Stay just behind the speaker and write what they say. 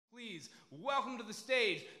please welcome to the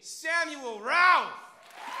stage Samuel Routh.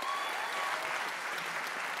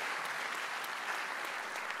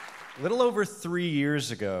 A little over 3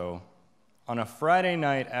 years ago, on a Friday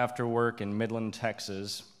night after work in Midland,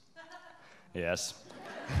 Texas, yes,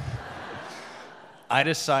 I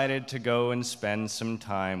decided to go and spend some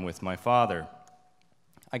time with my father.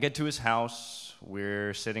 I get to his house,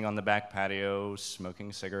 we're sitting on the back patio,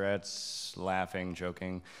 smoking cigarettes, laughing,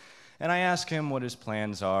 joking, and I ask him what his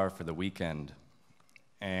plans are for the weekend.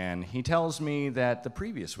 And he tells me that the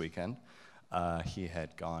previous weekend, he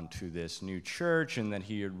had gone to this new church and that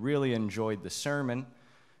he had really enjoyed the sermon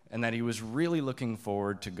and that he was really looking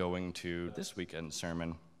forward to going to this weekend's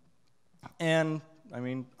sermon. And,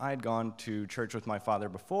 I had gone to church with my father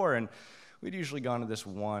before, and we'd usually gone to this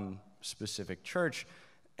one specific church.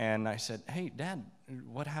 And I said, "Hey, Dad,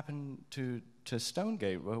 what happened to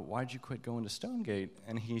Stonegate? Why'd you quit going to Stonegate?"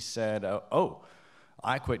 And he said, "Oh,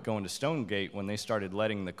 I quit going to Stonegate when they started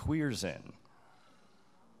letting the queers in."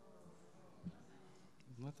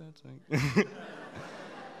 Let that sink.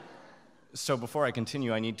 So before I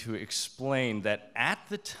continue, I need to explain that at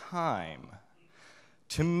the time,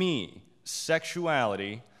 to me,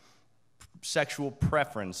 sexuality, sexual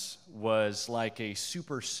preference was like a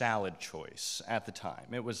super salad choice at the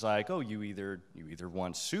time. It was like, oh, you either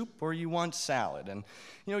want soup or you want salad. And,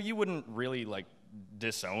 you wouldn't really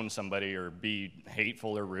disown somebody or be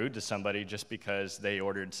hateful or rude to somebody just because they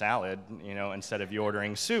ordered salad, instead of you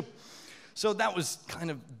ordering soup. So that was kind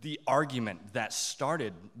of the argument that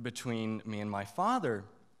started between me and my father.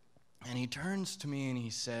 And he turns to me and he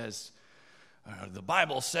says, "The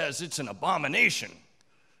Bible says it's an abomination."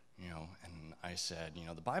 And I said,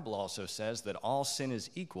 the Bible also says that all sin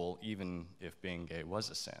is equal, even if being gay was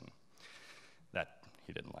a sin.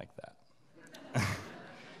 He didn't like that.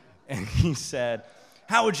 And he said,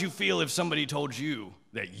 "How would you feel if somebody told you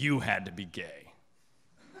that you had to be gay?"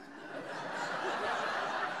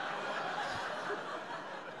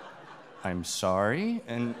 "I'm sorry?"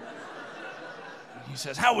 And he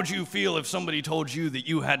says, "How would you feel if somebody told you that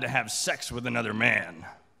you had to have sex with another man?"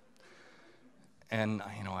 And,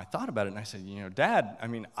 I thought about it, and I said, "Dad,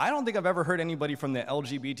 I don't think I've ever heard anybody from the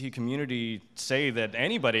LGBT community say that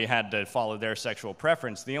anybody had to follow their sexual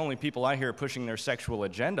preference. The only people I hear pushing their sexual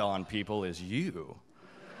agenda on people is you."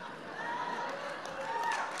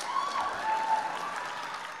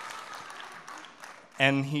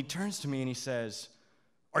 And he turns to me and he says,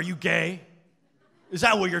 "Are you gay? Is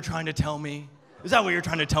that what you're trying to tell me? Is that what you're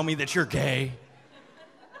trying to tell me, that you're gay?"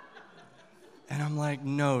 And I'm like,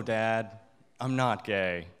 "No, Dad, I'm not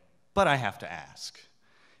gay, but I have to ask.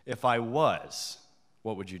 If I was,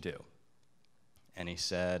 what would you do?" And he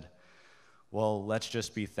said, "Well, let's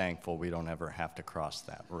just be thankful we don't ever have to cross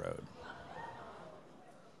that road."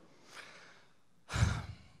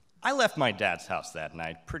 I left my dad's house that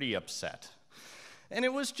night pretty upset. And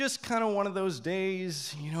it was just kind of one of those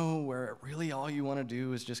days, where really all you want to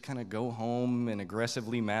do is just kind of go home and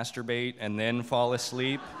aggressively masturbate and then fall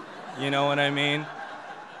asleep. You know what I mean?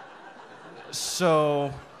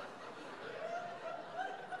 So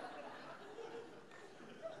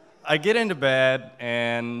I get into bed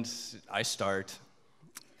and I start,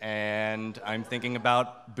 and I'm thinking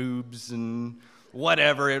about boobs and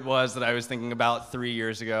whatever it was that I was thinking about 3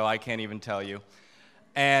 years ago. I can't even tell you.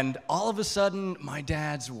 And all of a sudden, my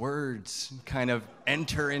dad's words kind of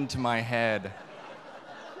enter into my head.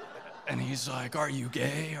 And he's like, "Are you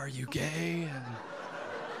gay? Are you gay?"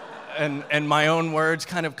 And my own words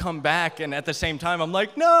kind of come back, and at the same time, I'm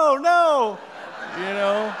like, no,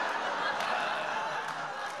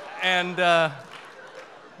 And,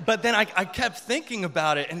 but then I kept thinking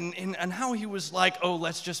about it, and how he was like, "Oh,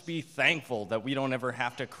 let's just be thankful that we don't ever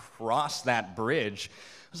have to cross that bridge."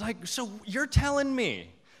 I was like, "So you're telling me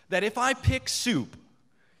that if I pick soup,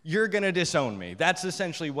 you're gonna disown me?" That's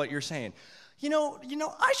essentially what you're saying.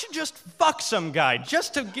 I should just fuck some guy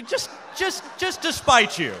just to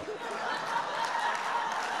spite you.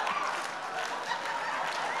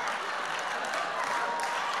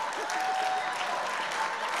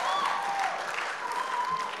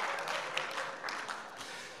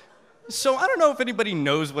 So I don't know if anybody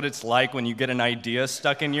knows what it's like when you get an idea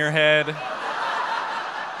stuck in your head.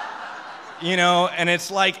 And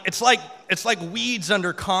it's like weeds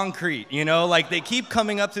under concrete, they keep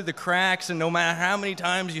coming up through the cracks, and no matter how many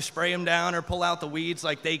times you spray them down or pull out the weeds,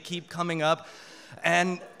 they keep coming up.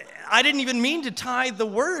 And I didn't even mean to tie the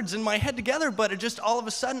words in my head together, but it just all of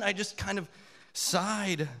a sudden I just kind of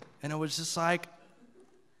sighed, and it was just like,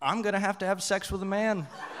 I'm gonna have to have sex with a man.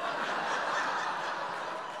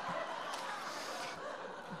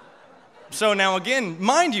 So now again,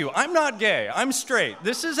 mind you, I'm not gay. I'm straight.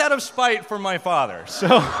 This is out of spite for my father. So,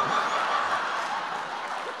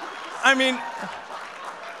 I mean,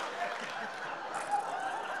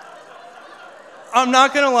 I'm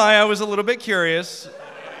not gonna lie, I was a little bit curious.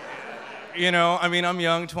 You know, I mean, I'm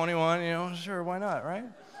young, 21, you know, sure, why not, right?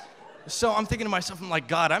 So I'm thinking to myself, I'm like,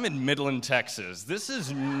 God, I'm in Midland, Texas. This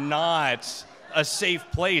is not a safe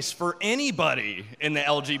place for anybody in the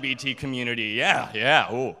LGBT community.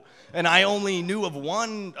 Yeah, ooh. And I only knew of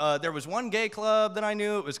one, there was one gay club that I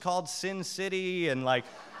knew. It was called Sin City, and like,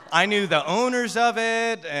 I knew the owners of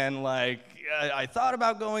it, and like, I thought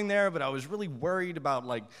about going there, but I was really worried about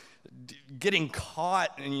like, getting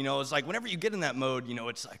caught. And you know, it's like whenever you get in that mode, you know,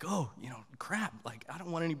 it's like, oh, you know, crap, like I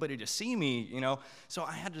don't want anybody to see me, you know. So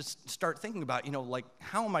I had to start thinking about, you know, like,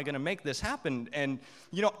 how am I going to make this happen? And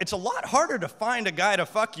you know, it's a lot harder to find a guy to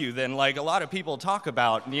fuck you than like a lot of people talk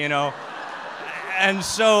about, you know. And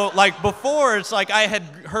so like before, it's like I had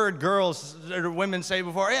heard girls or women say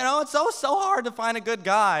before, you know, it's so hard to find a good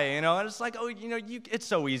guy, you know. And it's like, oh, you know, it's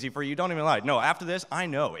so easy for you, don't even lie. No, after this, I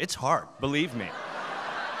know it's hard, believe me.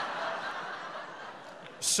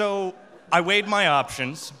 So I weighed my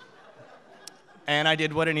options, and I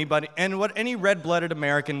did what any red-blooded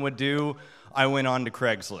American would do. I went on to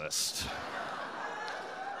Craigslist.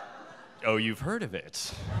 Oh, you've heard of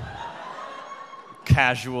it.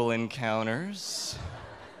 Casual encounters,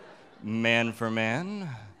 man for man,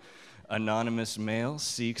 anonymous male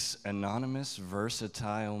seeks anonymous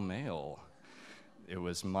versatile male. It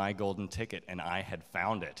was my golden ticket, and I had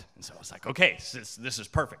found it. And so I was like, okay, this is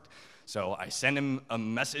perfect. So I sent him a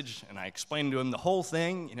message, and I explained to him the whole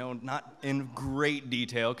thing, you know, not in great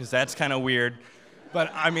detail, because that's kind of weird.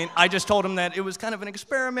 But, I mean, I just told him that it was kind of an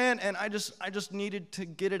experiment, and I just needed to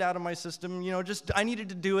get it out of my system, you know, I needed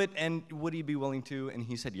to do it, and would he be willing to? And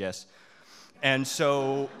he said yes. And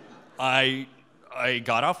so I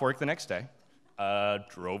got off work the next day,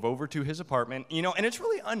 drove over to his apartment, you know, and it's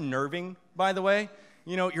really unnerving, by the way.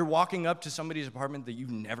 You know, you're walking up to somebody's apartment that you've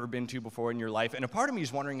never been to before in your life, and a part of me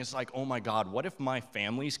is wondering, it's like, oh my God, what if my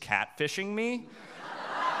family's catfishing me?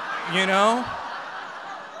 You know?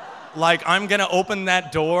 Like, I'm gonna open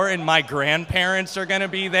that door and my grandparents are gonna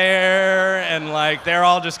be there, and like, they're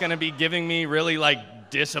all just gonna be giving me really like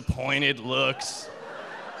disappointed looks.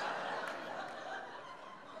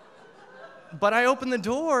 But I open the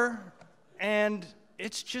door, and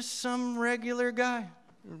it's just some regular guy.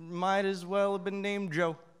 Might as well have been named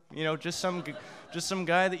Joe. You know, just some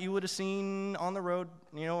guy that you would have seen on the road,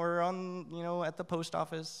 you know, or on, you know, at the post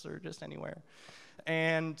office or just anywhere.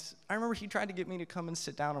 And I remember he tried to get me to come and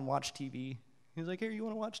sit down and watch TV. He was like, "Here, you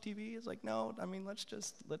want to watch TV?" I was like, "No, I mean, let's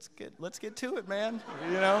get to it, man.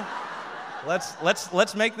 You know,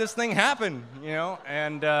 let's make this thing happen, you know."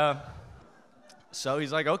 And so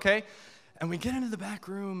he's like, "Okay." And we get into the back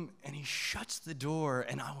room, and he shuts the door,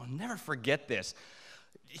 and I will never forget this.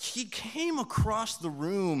 He came across the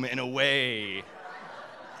room in a way,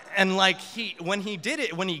 and like when he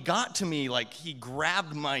got to me, like he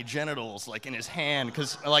grabbed my genitals like in his hand,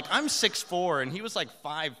 because like I'm 6'4" and he was like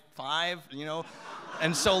 5'5", you know,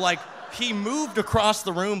 and so like he moved across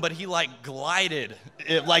the room, but he like glided,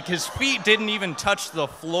 like his feet didn't even touch the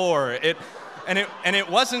floor. And it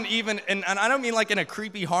wasn't even, and I don't mean like in a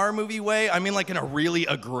creepy horror movie way, I mean like in a really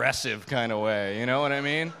aggressive kind of way, you know what I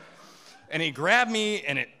mean? And he grabbed me,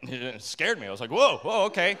 and it scared me. I was like, whoa,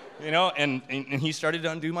 okay, you know, and he started to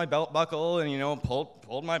undo my belt buckle and, you know,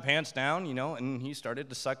 pulled my pants down, you know, and he started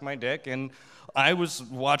to suck my dick, and I was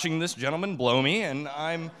watching this gentleman blow me, and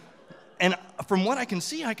from what I can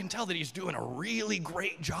see, I can tell that he's doing a really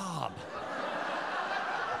great job.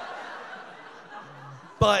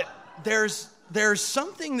 But there's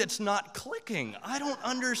something that's not clicking. I don't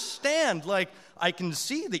understand. Like, I can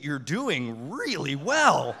see that you're doing really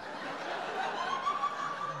well,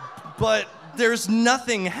 but there's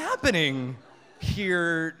nothing happening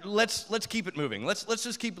here. Let's keep it moving. Let's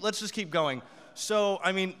just keep going. So,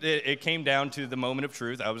 I mean, it came down to the moment of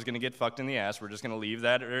truth. I was going to get fucked in the ass. We're just going to leave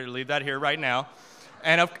that here right now.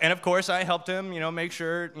 And of course, I helped him, you know, make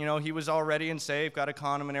sure, you know, he was all ready and safe, got a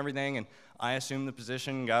condom and everything, and I assumed the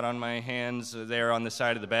position, got on my hands there on the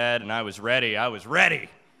side of the bed, and I was ready,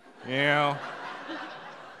 you know.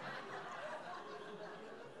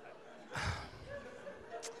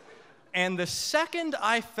 And the second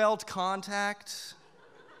I felt contact,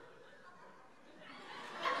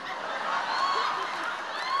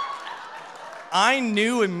 I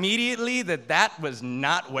knew immediately that was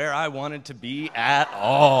not where I wanted to be at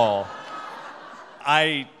all.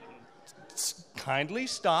 I kindly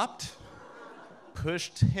stopped,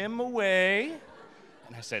 pushed him away,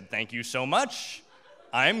 and I said, "Thank you so much.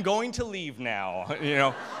 I'm going to leave now.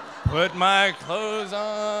 Put my clothes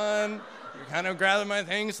on, kind of gather my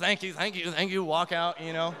things, thank you, walk out,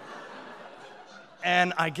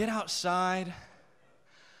 And I get outside,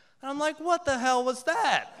 and I'm like, what the hell was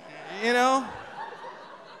that?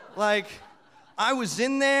 Like, I was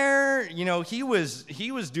in there, he was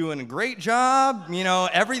doing a great job,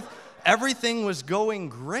 everything was going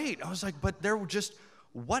great. I was like, but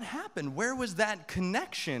what happened? Where was that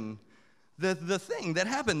connection? The thing that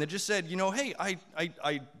happened that just said, hey,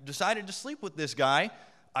 I decided to sleep with this guy.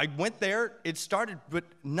 I went there, it started, but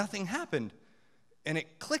nothing happened. And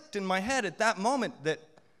it clicked in my head at that moment that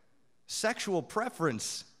sexual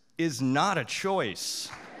preference is not a choice.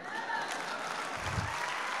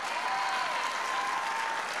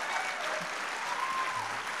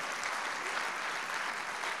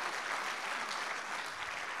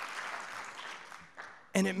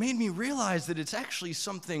 And it made me realize that it's actually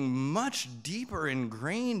something much deeper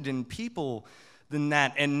ingrained in people than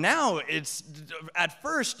that. And now at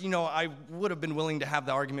first, I would have been willing to have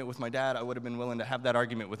the argument with my dad. I would have been willing to have that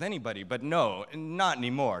argument with anybody. But no, not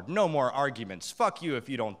anymore. No more arguments. Fuck you if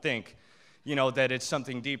you don't think, that it's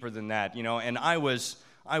something deeper than that. And I was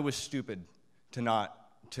stupid to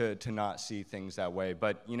not see things that way.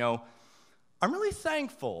 But, I'm really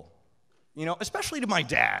thankful, especially to my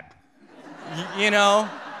dad.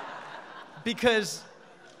 Because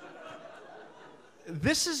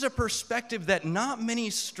this is a perspective that not many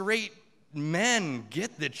straight men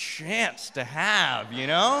get the chance to have, You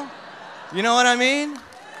know what I mean?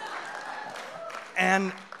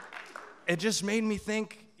 And it just made me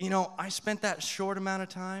think, I spent that short amount of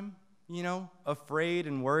time, afraid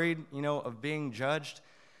and worried, of being judged.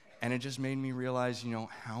 And it just made me realize,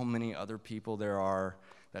 how many other people there are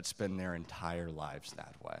that spend their entire lives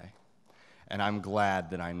that way. And I'm glad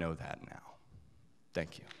that I know that now.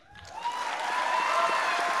 Thank you.